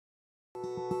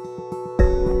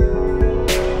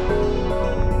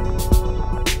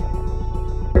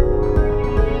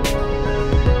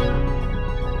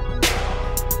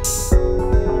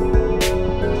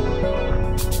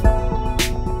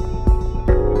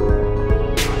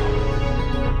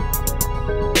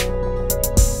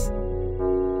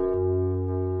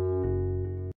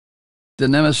the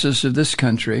nemesis of this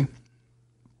country,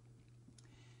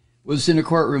 was in a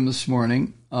courtroom this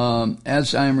morning.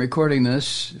 As I am recording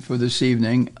this for this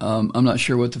evening, I'm not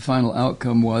sure what the final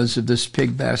outcome was of this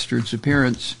pig bastard's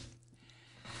appearance,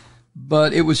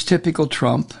 but it was typical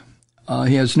Trump.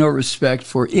 He has no respect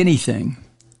for anything.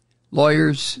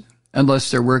 Lawyers, unless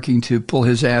they're working to pull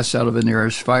his ass out of the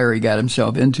nearest fire he got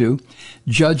himself into.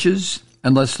 Judges,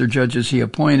 unless they're judges he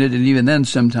appointed, and even then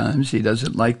sometimes he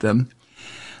doesn't like them.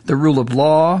 The rule of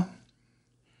law,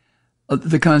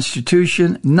 the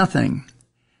Constitution, nothing.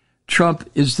 Trump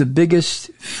is the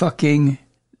biggest fucking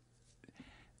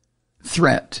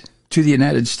threat to the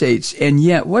United States. And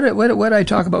yet, what did I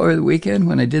talk about over the weekend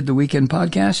when I did the weekend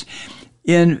podcast?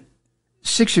 In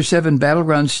 6 or 7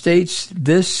 battleground states,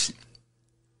 this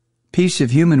piece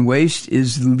of human waste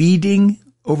is leading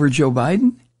over Joe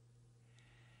Biden.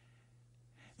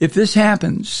 If this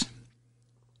happens,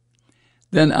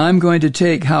 then I'm going to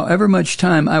take however much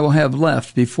time I will have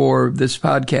left before this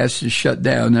podcast is shut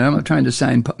down. And I'm not trying to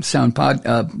sound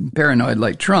paranoid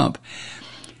like Trump.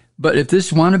 But if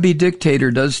this wannabe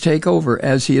dictator does take over,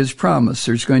 as he has promised,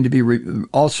 there's going to be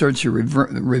all sorts of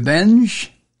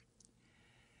revenge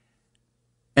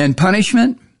and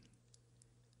punishment.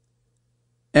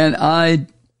 And I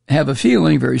have a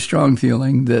feeling, very strong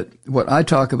feeling, that what I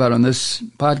talk about on this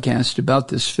podcast about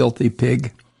this filthy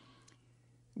pig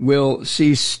will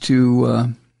cease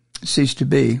to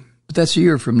be. But that's a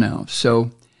year from now.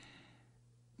 So,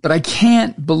 but I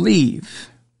can't believe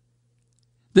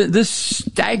that this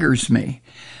staggers me,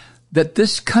 that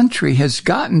this country has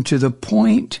gotten to the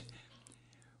point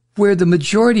where the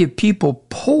majority of people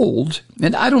polled,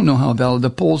 and I don't know how valid the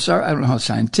polls are, I don't know how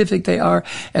scientific they are,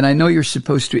 and I know you're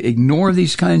supposed to ignore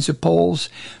these kinds of polls,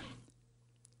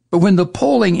 but when the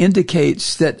polling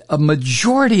indicates that a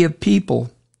majority of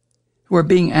people who are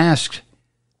being asked,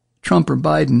 Trump or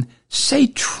Biden, say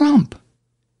Trump,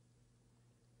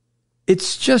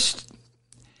 it's just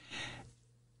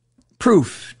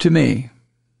proof to me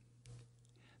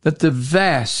that the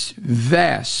vast,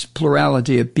 vast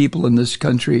plurality of people in this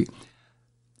country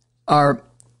are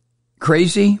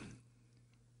crazy,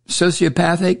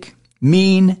 sociopathic,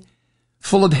 mean,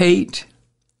 full of hate,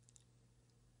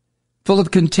 full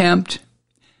of contempt.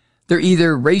 They're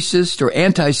either racist or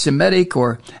anti-Semitic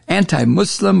or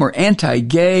anti-Muslim or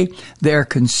anti-gay. They're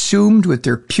consumed with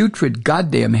their putrid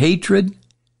goddamn hatred.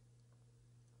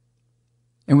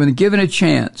 And when given a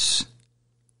chance,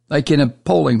 like in a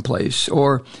polling place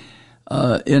or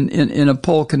in a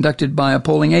poll conducted by a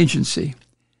polling agency,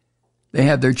 they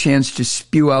have their chance to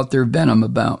spew out their venom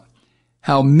about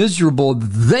how miserable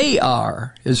they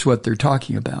are is what they're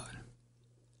talking about.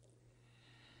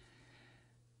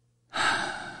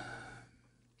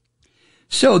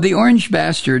 So the orange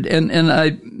bastard, and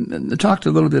I talked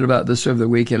a little bit about this over the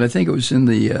weekend. I think it was in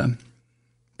the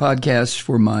podcast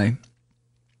for my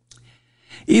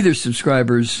either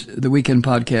subscribers, the weekend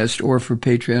podcast, or for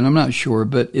Patreon. I'm not sure,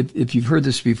 but if you've heard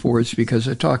this before, it's because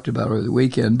I talked about it over the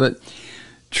weekend. But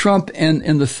Trump and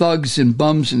the thugs and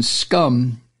bums and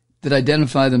scum that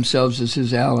identify themselves as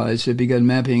his allies have begun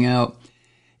mapping out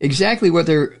exactly what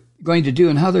they're going to do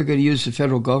and how they're going to use the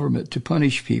federal government to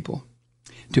punish people,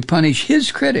 to punish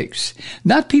his critics,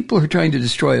 not people who are trying to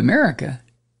destroy America,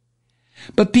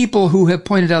 but people who have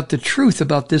pointed out the truth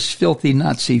about this filthy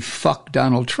Nazi fuck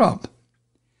Donald Trump.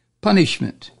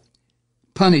 Punishment.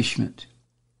 Punishment.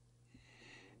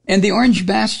 And the orange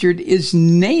bastard is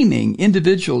naming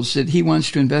individuals that he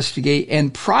wants to investigate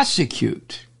and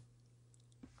prosecute.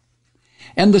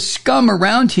 And the scum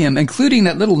around him, including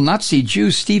that little Nazi Jew,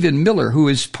 Stephen Miller, who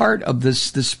is part of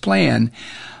this plan,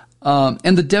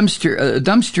 and the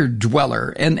dumpster dweller,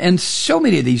 and so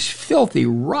many of these filthy,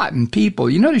 rotten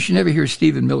people. You notice you never hear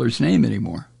Stephen Miller's name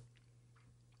anymore.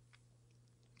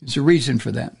 There's a reason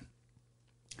for that.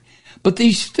 But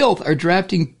these filth are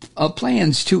drafting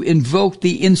plans to invoke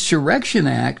the Insurrection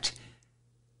Act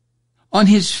on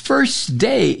his first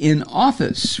day in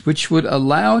office, which would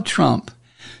allow Trump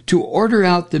to order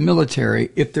out the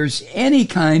military if there's any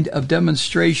kind of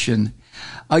demonstration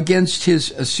against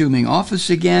his assuming office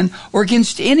again or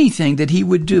against anything that he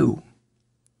would do.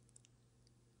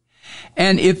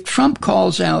 And if Trump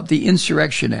calls out the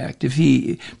Insurrection Act, if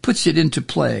he puts it into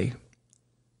play,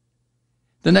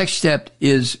 the next step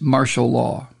is martial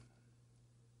law.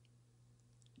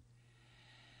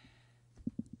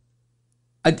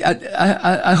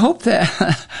 I hope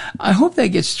that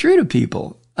gets through to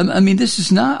people. I mean, this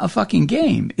is not a fucking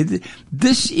game.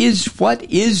 This is what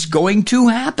is going to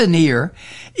happen here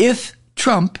if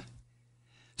Trump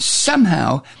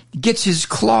somehow gets his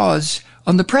claws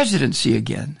on the presidency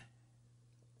again.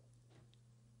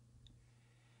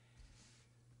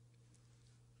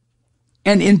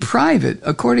 And in private,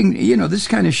 according, this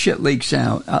kind of shit leaks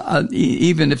out,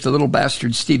 even if the little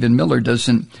bastard Stephen Miller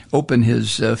doesn't open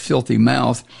his filthy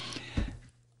mouth,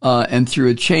 and through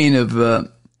a chain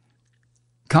of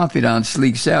confidants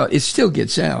leaks out, it still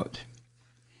gets out.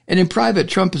 And in private,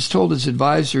 Trump has told his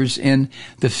advisors and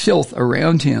the filth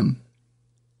around him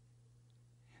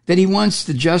that he wants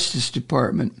the Justice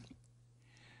Department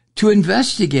to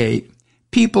investigate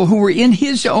people who were in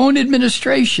his own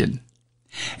administration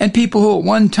and people who at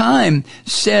one time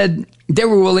said they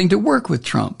were willing to work with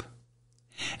Trump.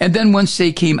 And then once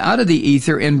they came out of the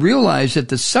ether and realized that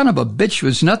the son of a bitch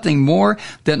was nothing more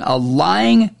than a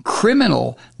lying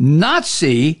criminal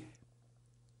Nazi,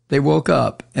 they woke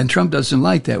up. And Trump doesn't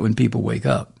like that when people wake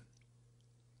up.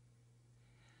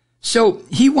 So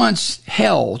he wants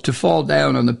hell to fall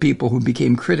down on the people who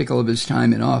became critical of his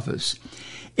time in office,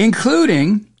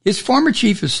 including his former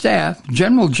chief of staff,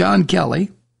 General John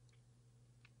Kelly.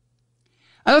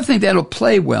 I don't think that'll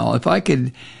play well. If I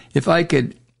could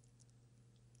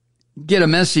get a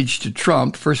message to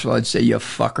Trump, first of all, I'd say, you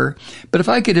fucker. But if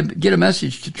I could get a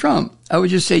message to Trump, I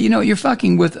would just say, you're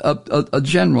fucking with a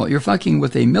general. You're fucking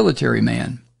with a military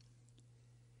man.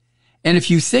 And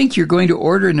if you think you're going to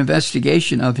order an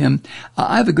investigation of him,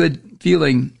 I have a good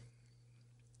feeling,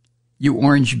 you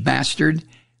orange bastard,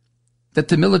 that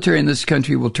the military in this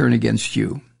country will turn against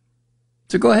you.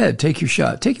 So go ahead, take your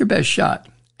shot. Take your best shot,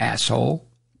 asshole.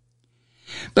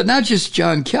 But not just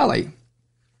John Kelly,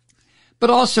 but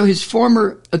also his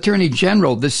former attorney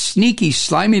general, the sneaky,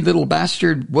 slimy little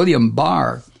bastard William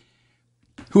Barr,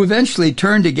 who eventually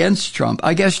turned against Trump,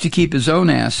 I guess to keep his own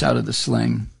ass out of the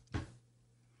sling.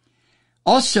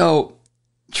 Also,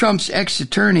 Trump's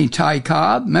ex-attorney, Ty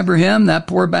Cobb, remember him, that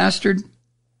poor bastard?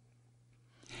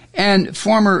 And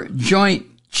former Joint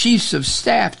Chiefs of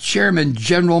Staff Chairman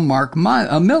General Mark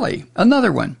Milley,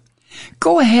 another one.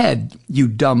 Go ahead, you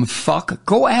dumb fuck.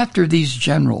 Go after these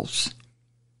generals.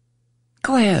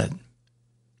 Go ahead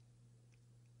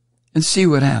and see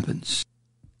what happens.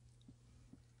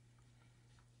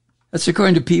 That's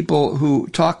according to people who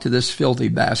talk to this filthy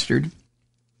bastard.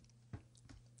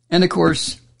 And of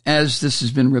course, as this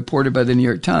has been reported by the New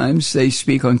York Times, they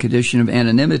speak on condition of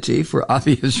anonymity for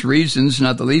obvious reasons,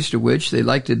 not the least of which they'd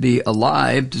like to be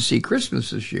alive to see Christmas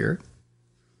this year.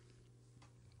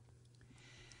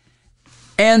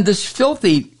 And this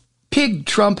filthy pig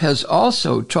Trump has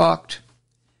also talked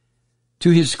to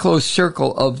his close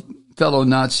circle of fellow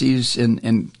Nazis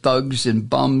and thugs and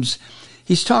bums.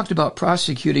 He's talked about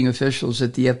prosecuting officials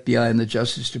at the FBI and the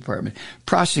Justice Department.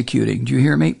 Prosecuting, do you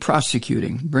hear me?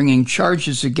 Prosecuting, bringing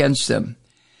charges against them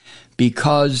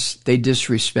because they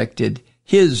disrespected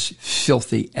his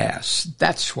filthy ass.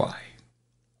 That's why.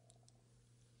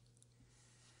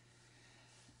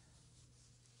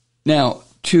 Now,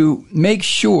 to make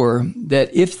sure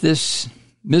that if this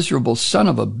miserable son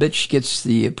of a bitch gets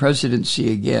the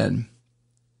presidency again,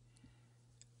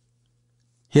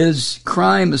 his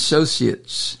crime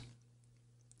associates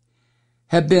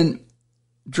have been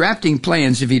drafting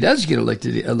plans, if he does get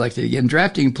elected again,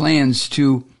 drafting plans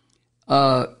to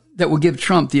that will give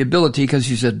Trump the ability, because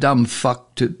he's a dumb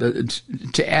fuck,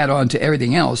 to add on to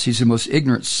everything else. He's the most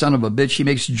ignorant son of a bitch. He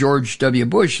makes George W.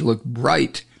 Bush look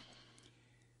bright.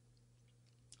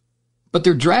 But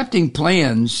they're drafting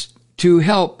plans to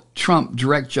help Trump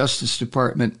direct Justice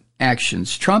Department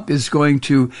actions. Trump is going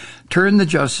to turn the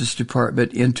Justice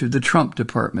Department into the Trump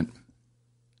Department.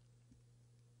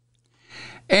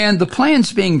 And the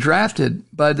plans being drafted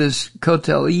by this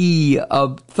coterie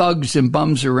of thugs and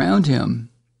bums around him,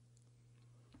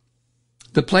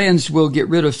 the plans will get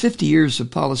rid of 50 years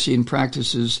of policy and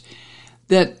practices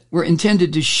that were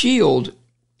intended to shield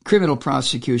criminal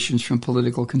prosecutions from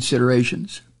political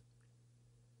considerations.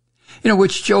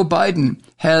 Which Joe Biden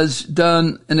has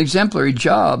done an exemplary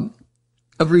job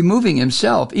of removing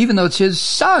himself, even though it's his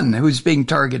son who's being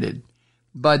targeted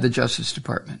by the Justice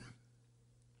Department.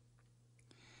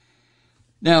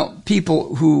 Now,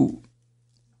 people who,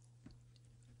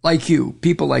 like you,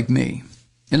 people like me,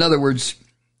 in other words,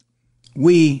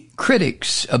 we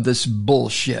critics of this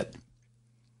bullshit,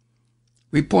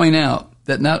 we point out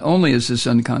that not only is this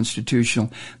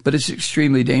unconstitutional, but it's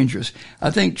extremely dangerous. I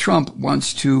think Trump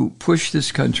wants to push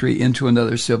this country into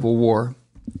another civil war,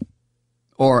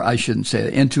 or I shouldn't say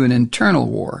it, into an internal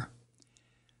war.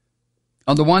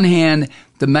 On the one hand,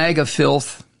 the MAGA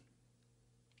filth.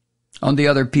 On the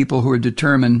other, people who are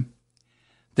determined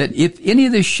that if any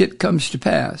of this shit comes to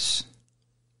pass,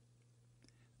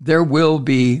 there will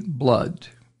be blood.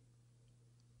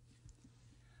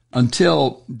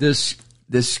 Until this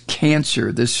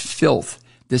cancer, this filth,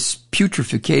 this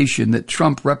putrefaction that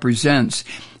Trump represents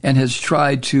and has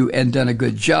tried to and done a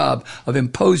good job of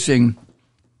imposing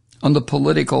on the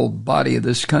political body of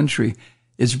this country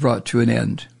is brought to an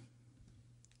end.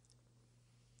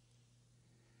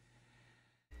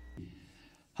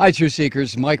 Hi, Truth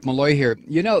Seekers. Mike Malloy here.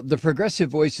 You know, the Progressive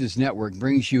Voices Network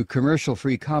brings you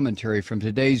commercial-free commentary from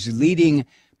today's leading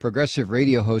progressive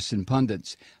radio hosts and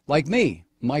pundits, like me,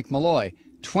 Mike Malloy,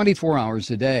 24 hours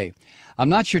a day. I'm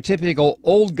not your typical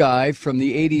old guy from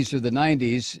the 80s or the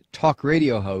 90s talk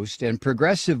radio host, and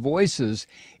Progressive Voices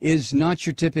is not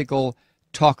your typical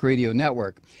talk radio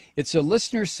network. It's a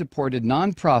listener-supported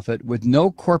nonprofit with no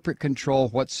corporate control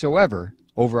whatsoever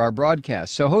over our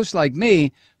broadcast. So hosts like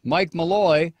me, Mike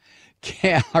Malloy,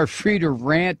 are free to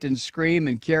rant and scream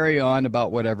and carry on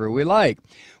about whatever we like.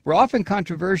 We're often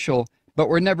controversial, but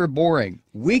we're never boring.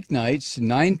 Weeknights,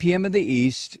 9 p.m. in the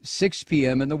East, 6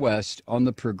 p.m. in the West on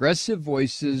the Progressive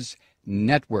Voices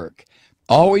Network.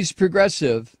 Always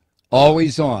progressive,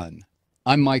 always on.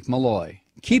 I'm Mike Malloy.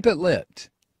 Keep it lit.